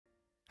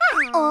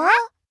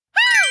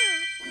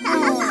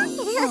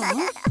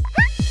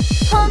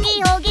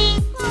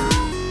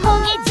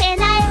호기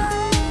채널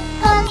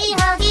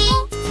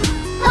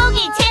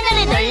호기 채널에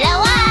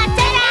놀러와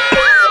짜라.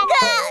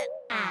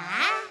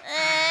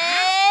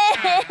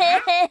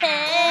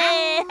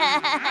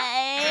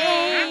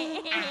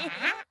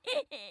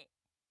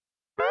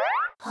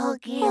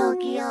 호기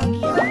채널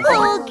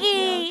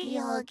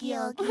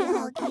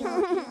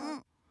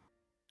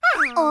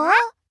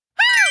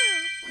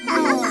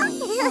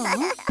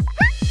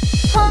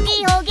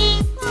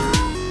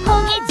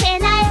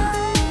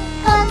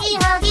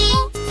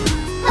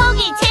호기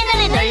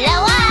채널에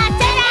놀러와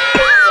짜라.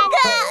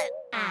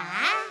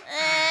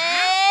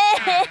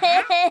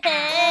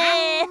 호기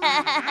채널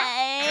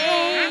호기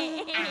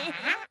채널에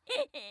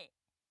놀러와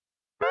짜라.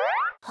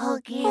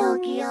 호기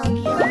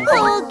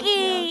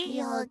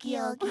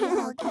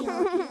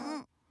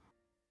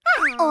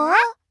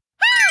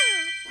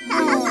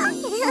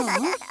채널 호기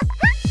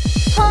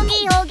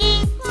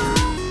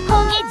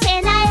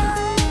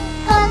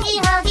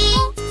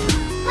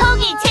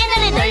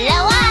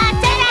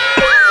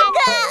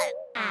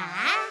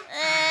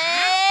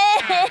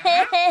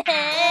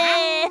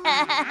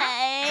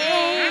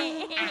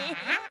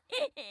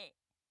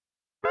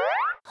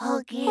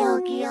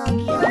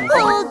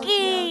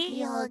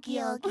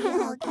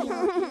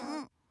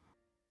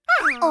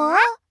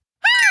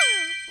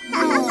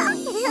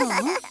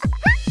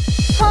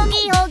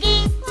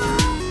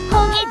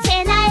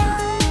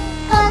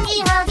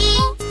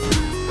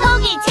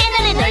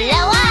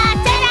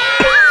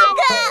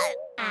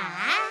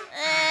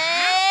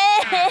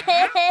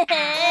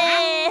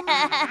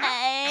놀러와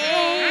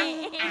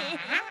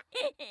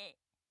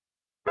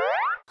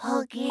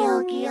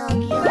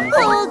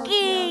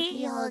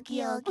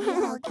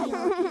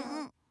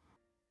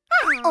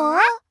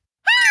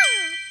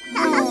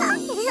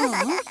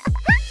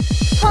짜라.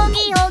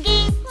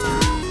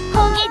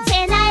 호기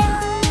채널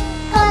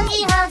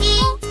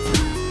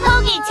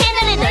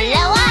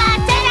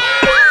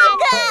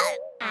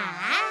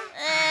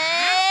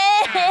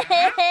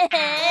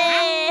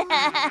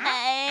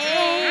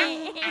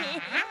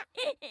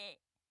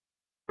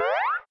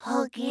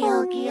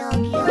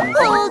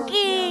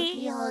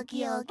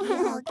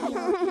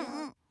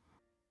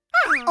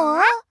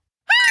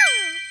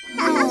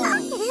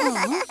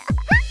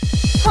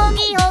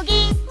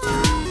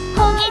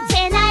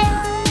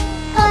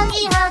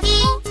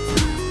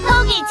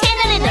호기 채널에 놀러와 짜라. 호기 채널 호기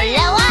채널에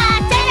놀러와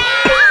짜라.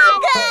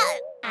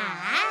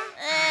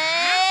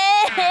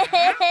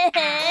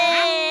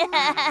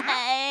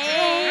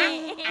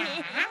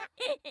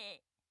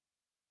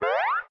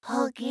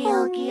 호기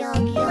채널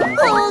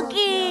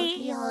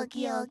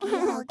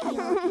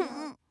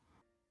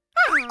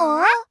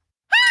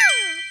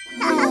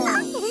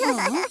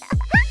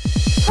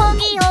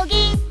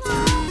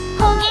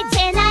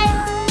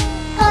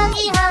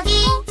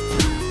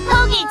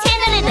호기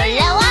채널에 놀러와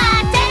짜라.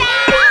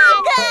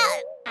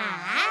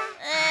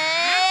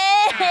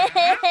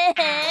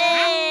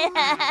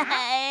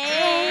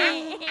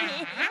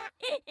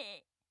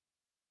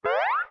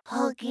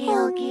 호기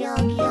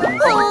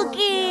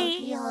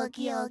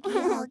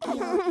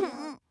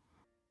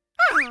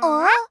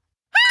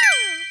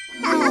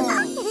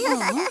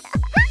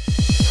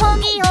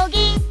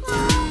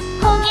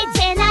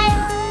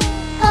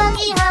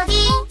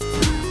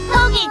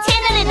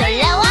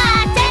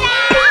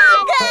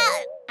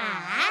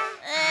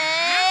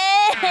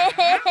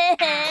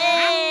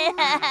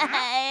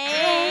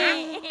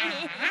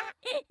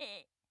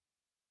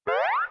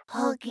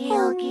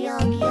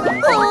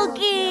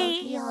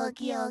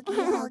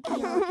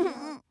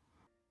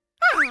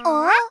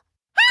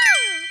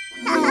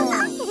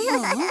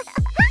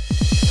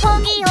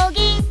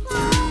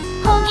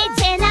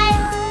채널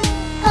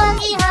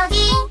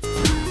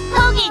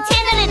호기 채널에 놀러와 짜라. 호기 채널 호기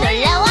채널에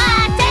놀러와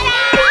짜라.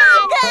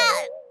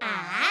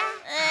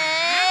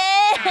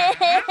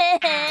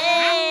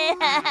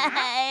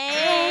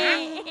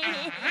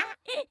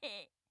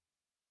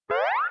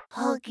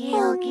 호기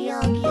채널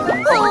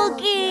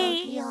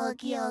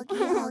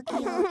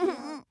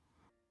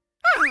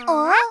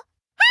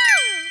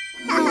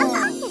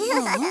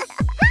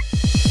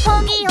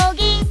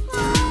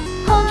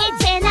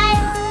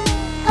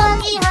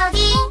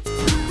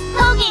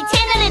호기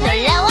채널에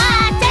놀러와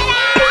짜라.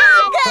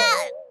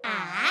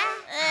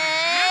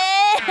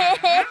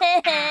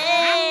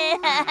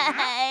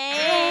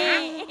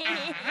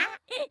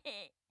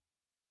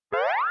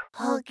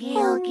 호기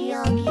채널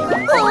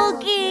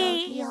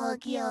호기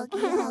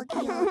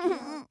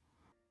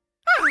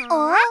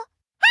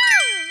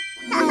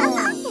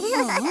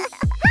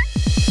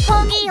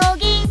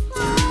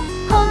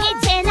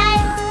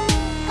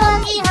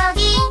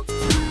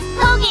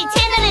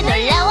채널에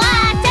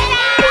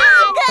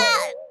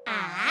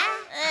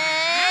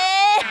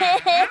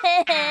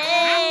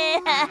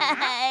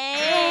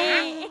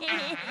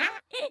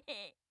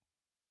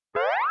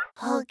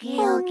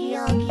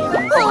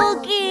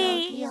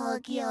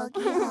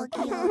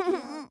짜라.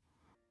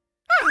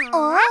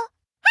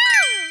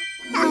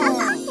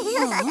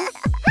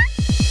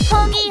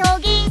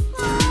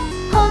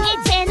 호기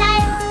채널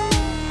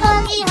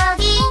호기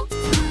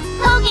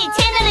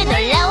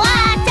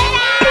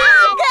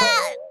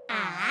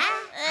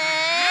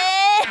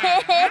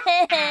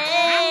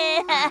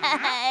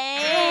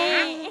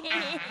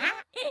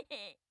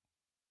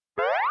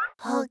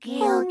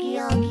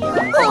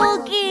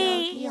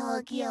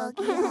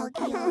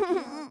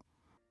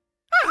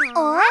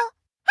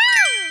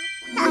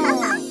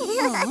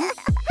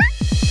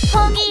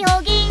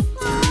호기.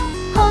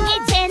 호기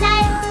채널.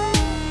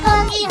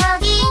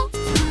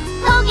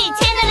 호기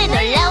채널에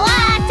놀러와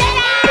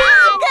짜라.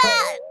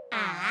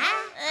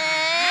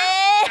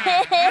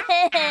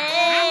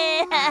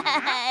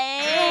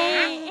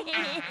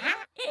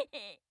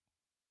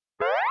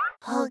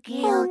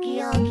 호기.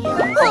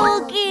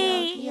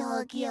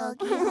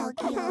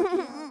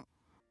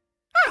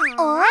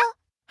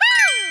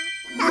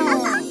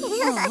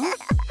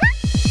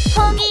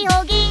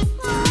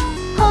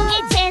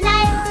 호기 채널.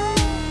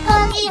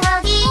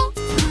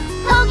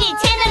 호기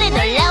채널에 놀러와 짜라. 호기. 호기 채널. 호기 채널에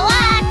놀러와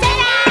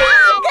짜라.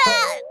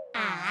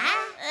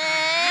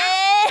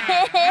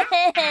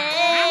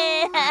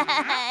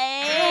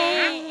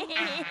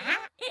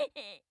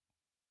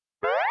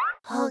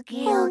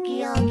 호기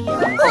채널.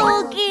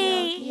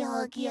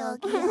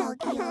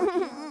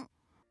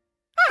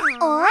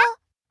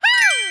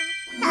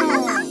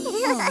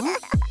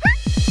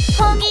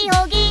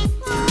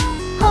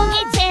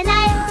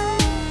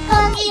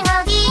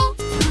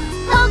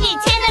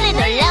 호기 채널에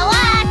놀러와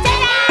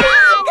짜라.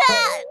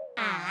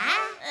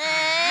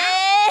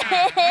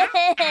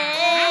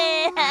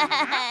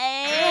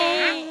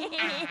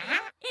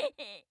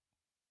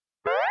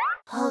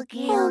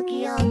 호기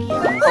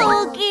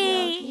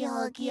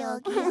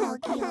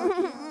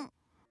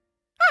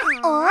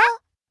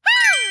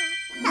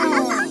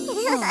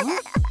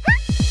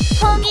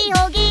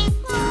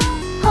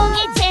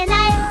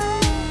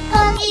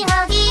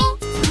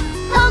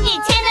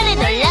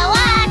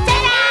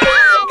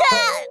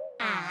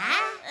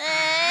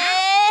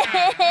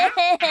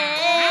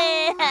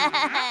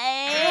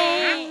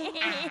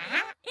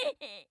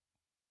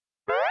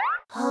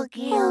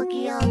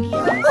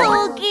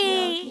채널.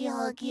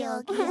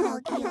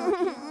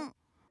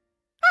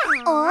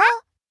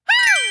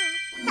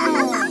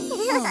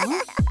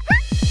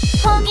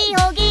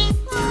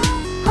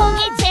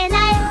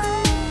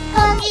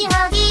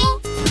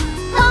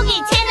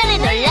 호기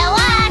채널에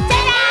놀러와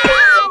짜라.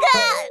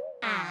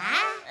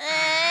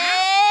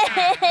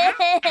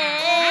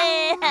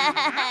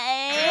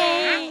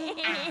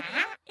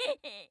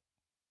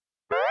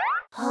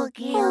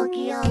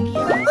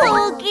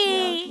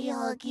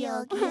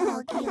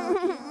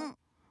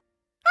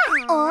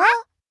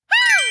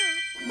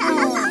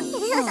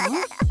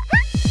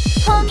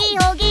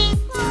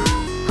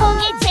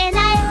 호기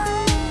채널.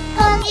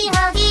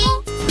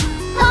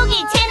 호기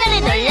채널에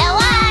놀러와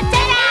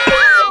짜라.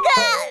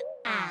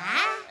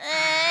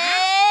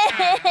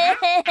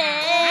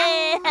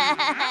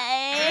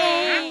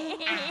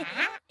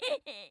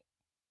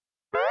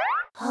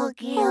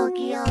 호기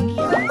채널.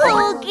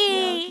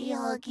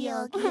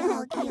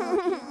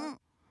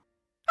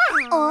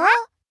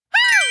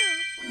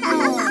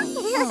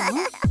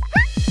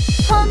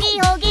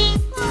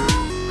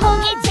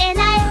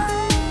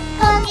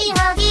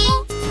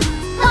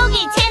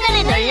 호기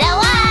채널에 놀러와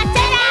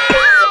짜라.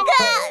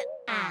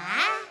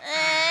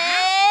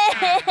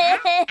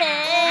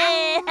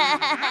 호기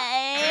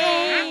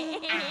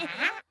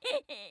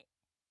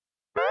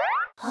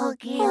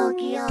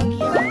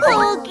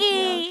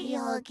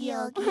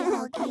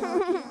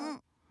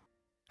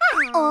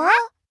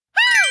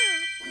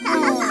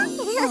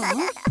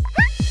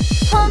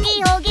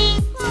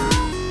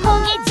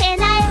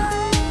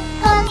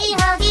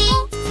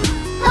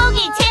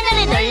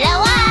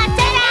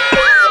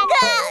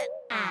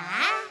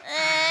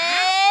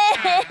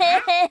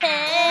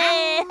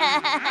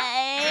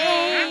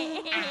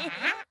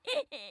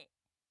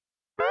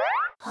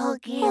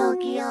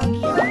채널.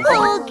 호기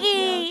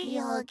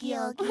채널에 놀러와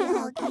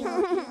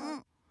짜라.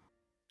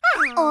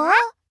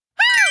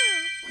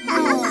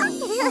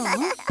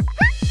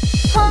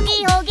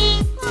 호기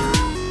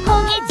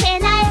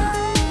채널.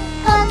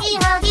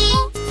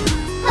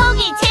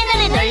 호기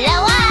채널에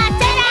놀러와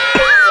짜라.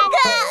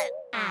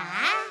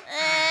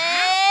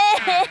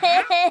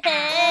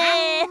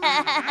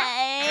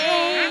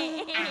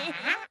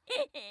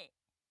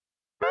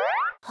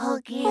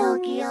 호기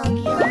채널.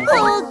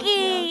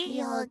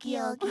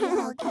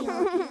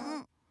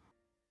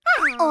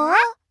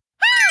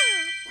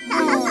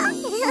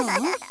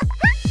 호기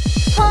채널에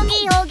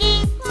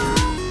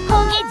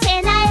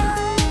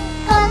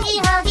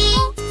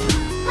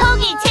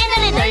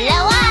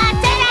놀러와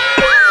짜라.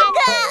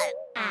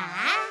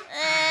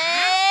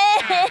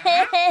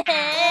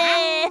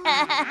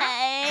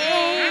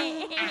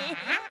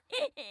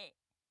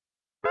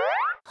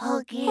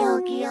 호기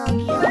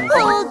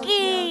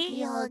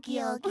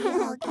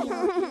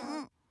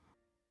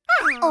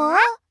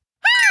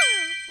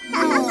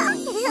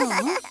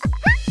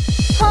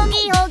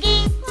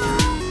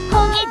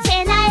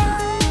채널.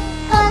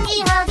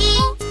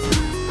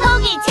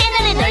 호기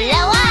채널에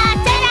놀러와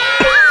짜라.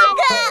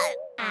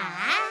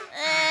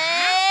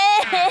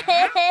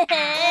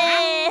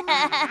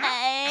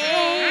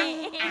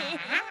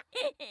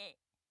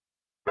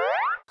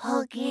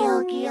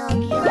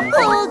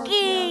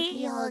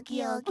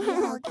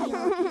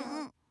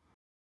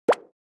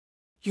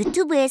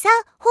 유튜브에서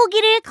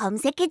호기를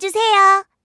검색해주세요.